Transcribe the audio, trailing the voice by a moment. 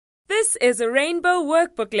This is a Rainbow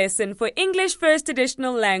Workbook lesson for English First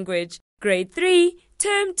Additional Language, Grade 3,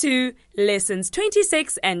 Term 2, Lessons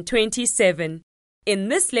 26 and 27. In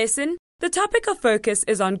this lesson, the topic of focus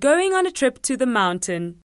is on going on a trip to the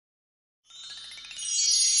mountain.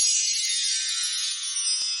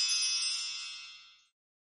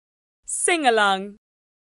 Sing along.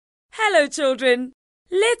 Hello, children.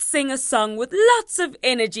 Let's sing a song with lots of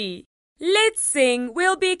energy. Let's sing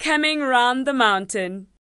 "We'll Be Coming Round the Mountain."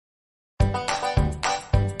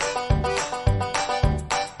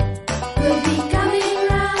 We'll be coming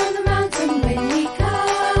round the mountain when we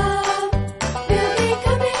come. We'll be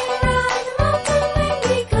coming round the mountain when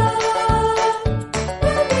we come.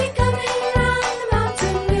 We'll be coming round the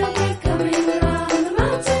mountain. We'll be coming round the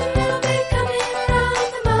mountain. We'll be coming round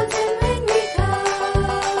the mountain when we come.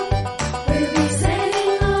 We'll be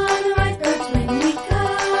sailing on a white boat when we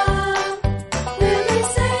come. We'll be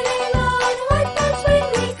sailing on a white boat when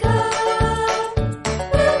we come.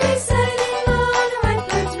 We'll be sailing on a white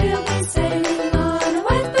boat. We'll be sailing on a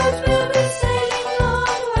white boat. We'll be sailing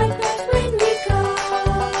on a white boat when we come.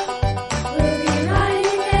 We'll be riding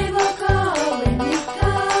a cable car when we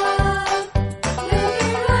come. We'll be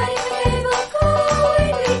riding a cable car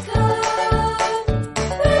when we come.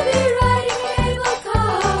 We'll be riding a cable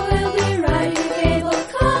car. We'll be riding a cable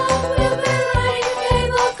car. We'll be riding a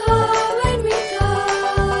cable car when we come.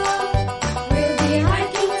 We'll be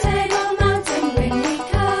hiking Table Mountain when we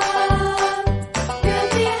come. We'll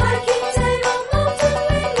be hiking Table Mountain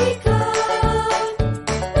when we come.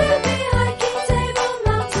 We'll be hiking Table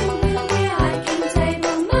Mountain. We'll be hiking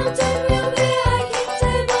Table Mountain. We'll be hiking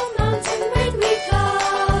Table Mountain when we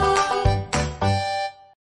come.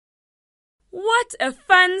 What a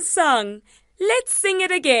fun song! Let's sing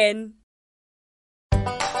it again.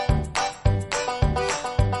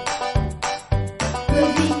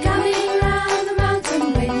 We'll be coming round the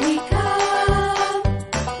mountain when we come.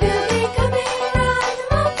 We'll be coming round the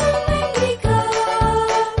mountain when we come.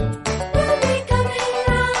 We'll be coming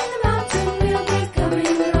round the mountain. We'll be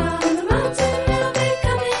coming round the mountain. We'll be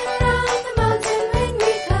coming round the mountain when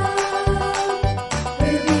we come.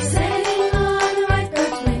 We'll be sailing on a white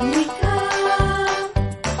boat when we come.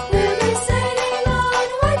 We'll be sailing on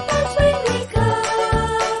a white boat when we come.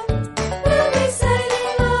 We'll be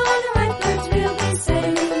sailing on a white boat. We'll be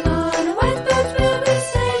sailing on a white boat. We'll be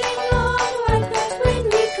sailing on a white boat when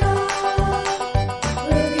we come.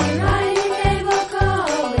 We'll be riding a cable car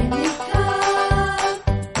when we come.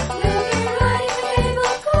 We'll be riding a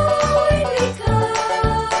cable car when we come.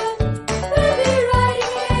 We'll be riding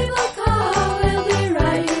a cable car. We'll be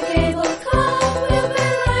riding a cable car. We'll be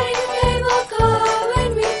riding a cable car when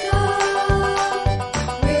we come.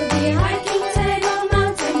 We'll be hiking Table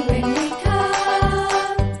Mountain when we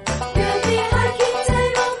come. We'll be hiking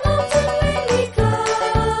Table Mountain when we come.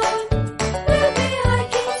 We'll be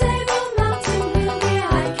hiking Table Mountain. We'll be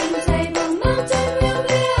hiking Table Mountain. We'll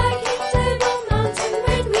be hiking Table Mountain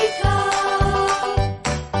when we come.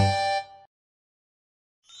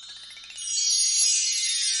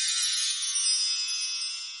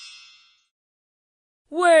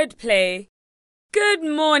 Wordplay. Good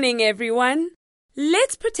morning, everyone.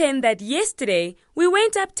 Let's pretend that yesterday we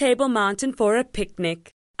went up Table Mountain for a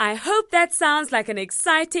picnic. I hope that sounds like an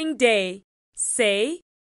exciting day. Say,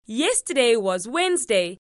 yesterday was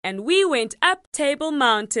Wednesday and we went up Table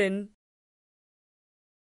Mountain.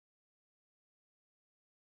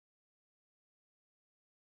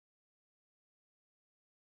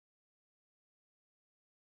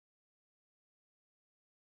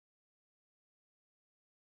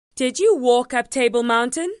 Did you walk up Table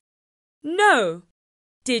Mountain? No.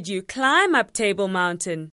 Did you climb up Table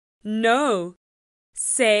Mountain? No.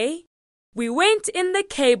 Say, we went in the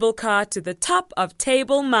cable car to the top of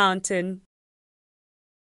Table Mountain.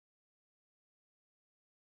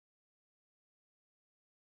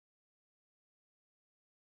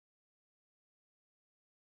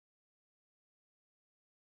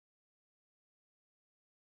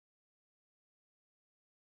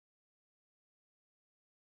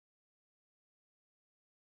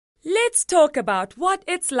 Let's talk about what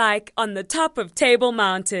it's like on the top of Table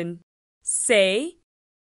Mountain. Say,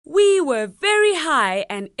 we were very high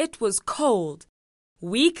and it was cold.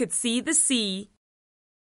 We could see the sea.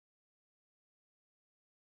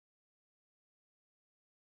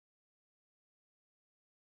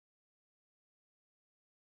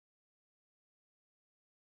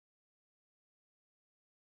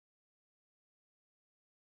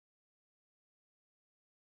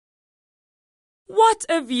 What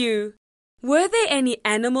a view! Were there any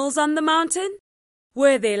animals on the mountain?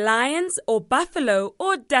 Were there lions or buffalo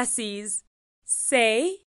or dassies?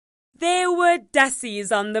 Say, There were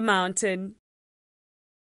dassies on the mountain.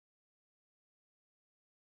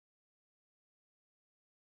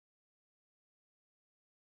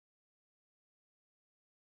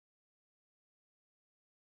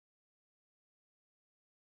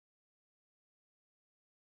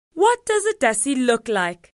 What does a dassie look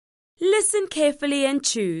like? Listen carefully and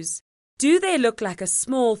choose. Do they look like a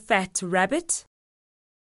small fat rabbit?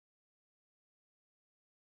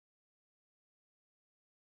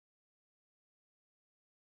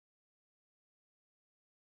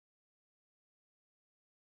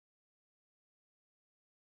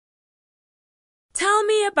 Tell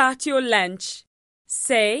me about your lunch.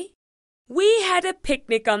 Say, we had a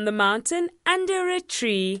picnic on the mountain under a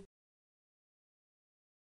tree.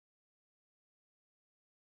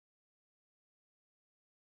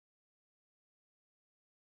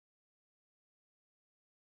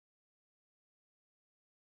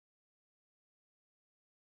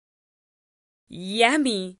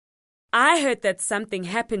 Yummy! I heard that something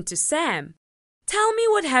happened to Sam. Tell me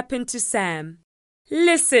what happened to Sam.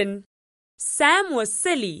 Listen. Sam was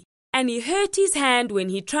silly and he hurt his hand when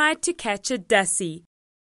he tried to catch a dassie.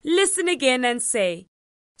 Listen again and say,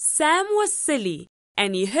 Sam was silly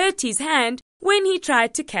and he hurt his hand when he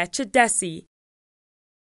tried to catch a dassie.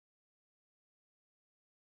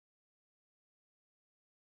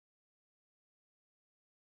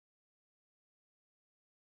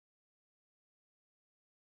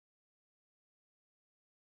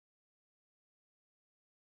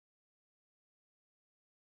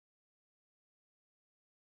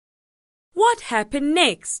 What happened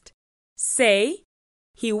next? Say,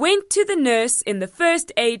 he went to the nurse in the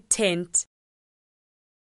first aid tent.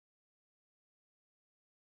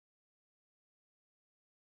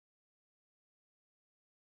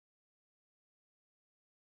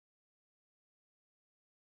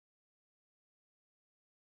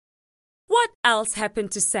 What else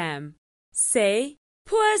happened to Sam? Say,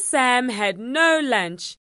 poor Sam had no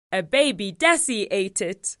lunch. A baby dassie ate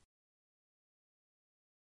it.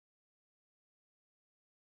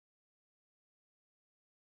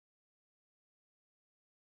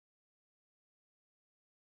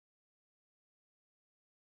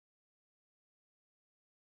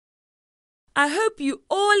 I hope you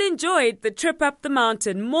all enjoyed the trip up the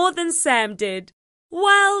mountain more than Sam did.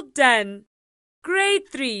 Well done!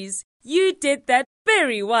 Grade 3s, you did that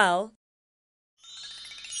very well.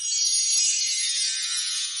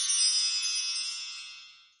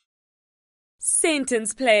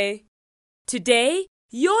 Sentence play. Today,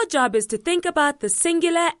 your job is to think about the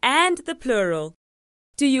singular and the plural.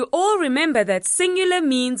 Do you all remember that singular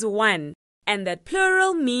means one and that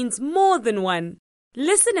plural means more than one?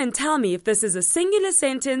 Listen and tell me if this is a singular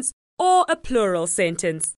sentence or a plural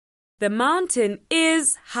sentence. The mountain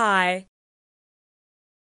is high.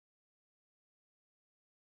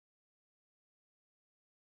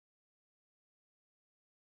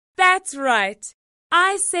 That's right.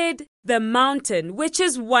 I said the mountain, which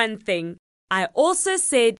is one thing. I also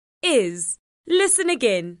said is. Listen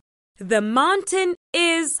again. The mountain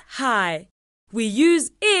is high. We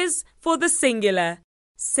use is for the singular.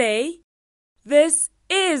 Say, this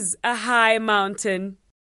is a high mountain.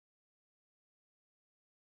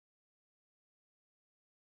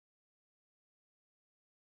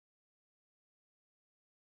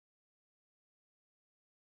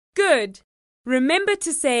 Good. Remember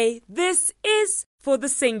to say this is for the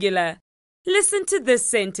singular. Listen to this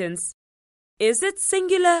sentence. Is it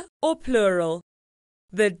singular or plural?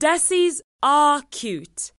 The dassies are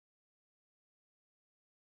cute.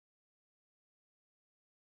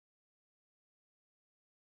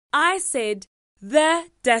 I said the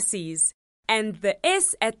dassies, and the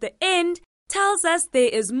S at the end tells us there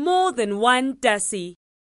is more than one dassie.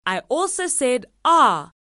 I also said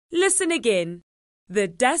are. Listen again. The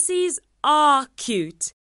dassies are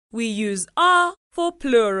cute. We use are for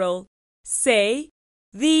plural. Say,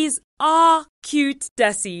 these are cute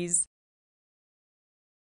dassies.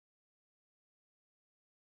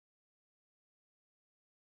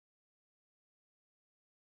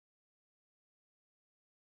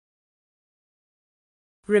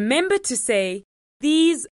 Remember to say,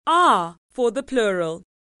 these are for the plural.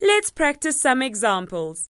 Let's practice some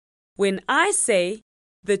examples. When I say,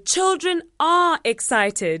 the children are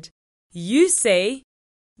excited, you say,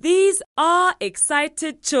 these are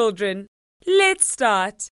excited children. Let's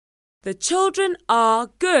start. The children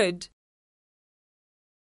are good.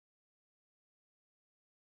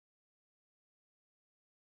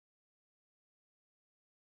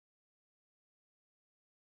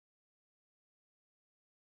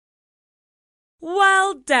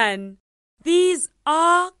 Well done. These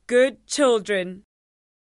are good children.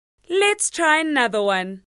 Let's try another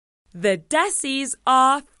one. The Dassies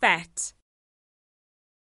are fat.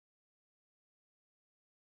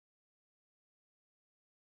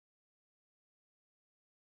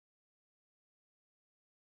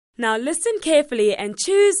 Now listen carefully and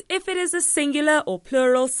choose if it is a singular or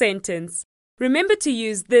plural sentence. Remember to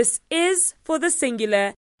use this is for the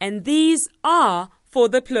singular and these are for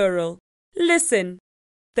the plural. Listen.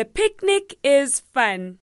 The picnic is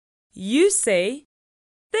fun. You say,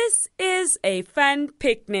 this is a fun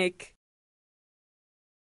picnic.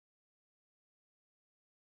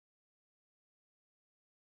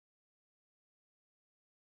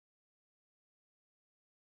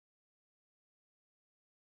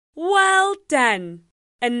 Well done.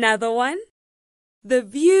 Another one. The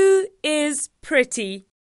view is pretty.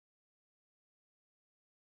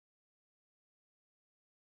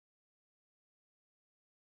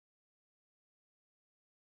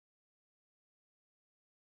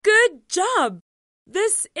 Good job!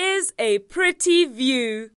 This is a pretty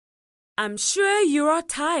view. I'm sure you are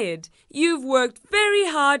tired. You've worked very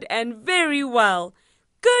hard and very well.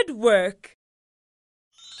 Good work!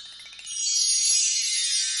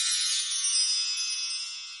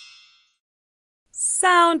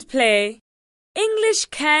 Sound play. English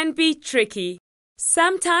can be tricky.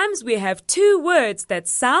 Sometimes we have two words that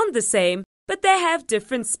sound the same, but they have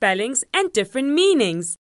different spellings and different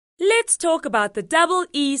meanings. Let's talk about the double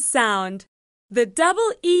E sound. The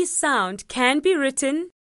double E sound can be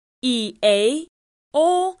written EA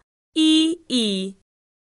or EE.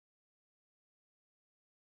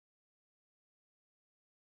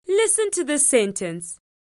 Listen to this sentence.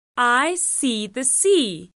 I see the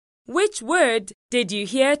sea. Which word did you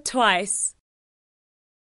hear twice?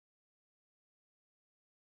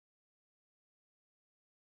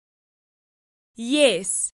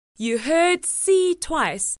 Yes, you heard see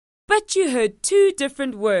twice, but you heard two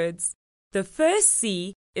different words. The first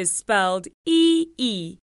C is spelled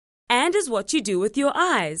EE and is what you do with your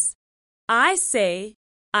eyes. I say,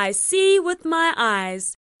 I see with my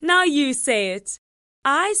eyes. Now you say it.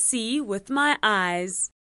 I see with my eyes.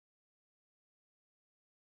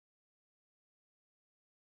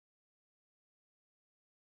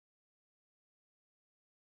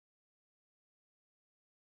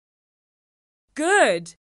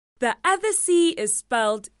 Good. The other C is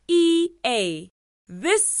spelled EA.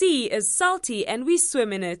 This sea is salty and we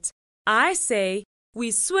swim in it. I say,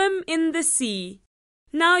 we swim in the sea.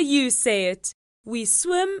 Now you say it. We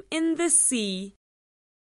swim in the sea.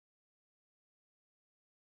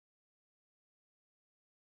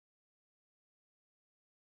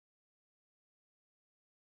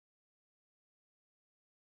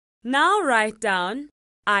 Now write down,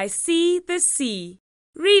 I see the sea.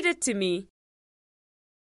 Read it to me.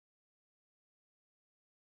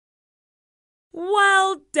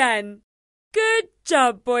 Well done! Good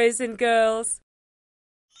job, boys and girls!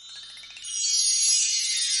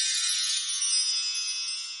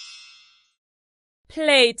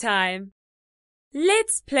 Playtime.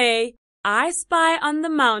 Let's play I Spy on the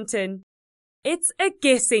Mountain. It's a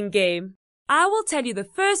guessing game. I will tell you the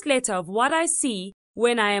first letter of what I see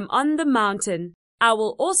when I am on the mountain. I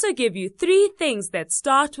will also give you 3 things that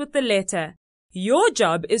start with the letter. Your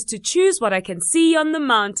job is to choose what I can see on the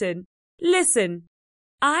mountain. Listen.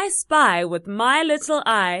 I spy with my little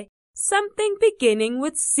eye something beginning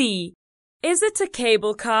with C. Is it a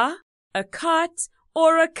cable car, a cart,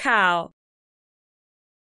 or a cow?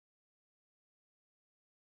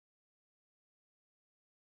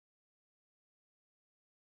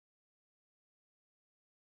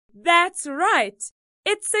 That's right.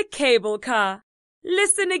 It's a cable car.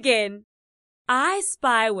 Listen again. I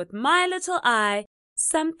spy with my little eye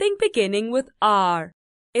something beginning with R.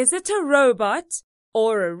 Is it a robot,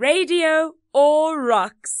 or a radio, or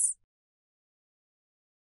rocks?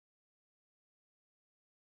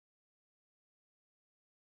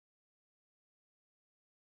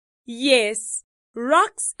 Yes,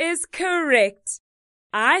 rocks is correct.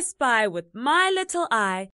 I spy with my little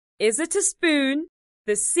eye. Is it a spoon,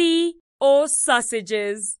 the sea, or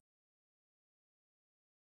sausages?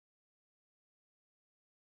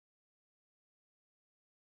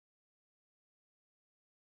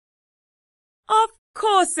 Of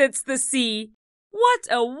course it's the sea. What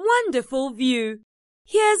a wonderful view.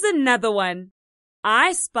 Here's another one.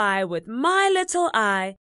 I spy with my little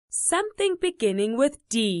eye something beginning with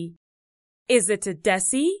D. Is it a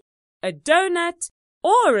Dassie, a donut,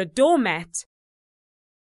 or a doormat?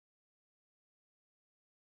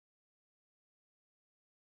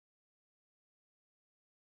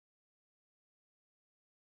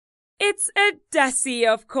 It's a Dassie,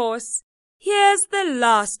 of course. Here's the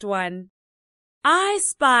last one. I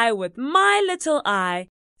spy with my little eye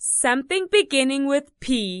something beginning with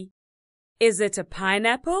P. Is it a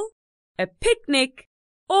pineapple, a picnic,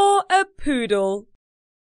 or a poodle?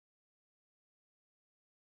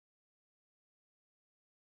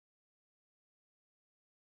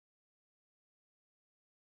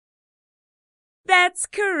 That's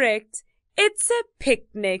correct. It's a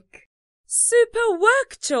picnic. Super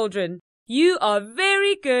work, children. You are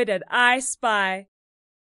very good at I Spy.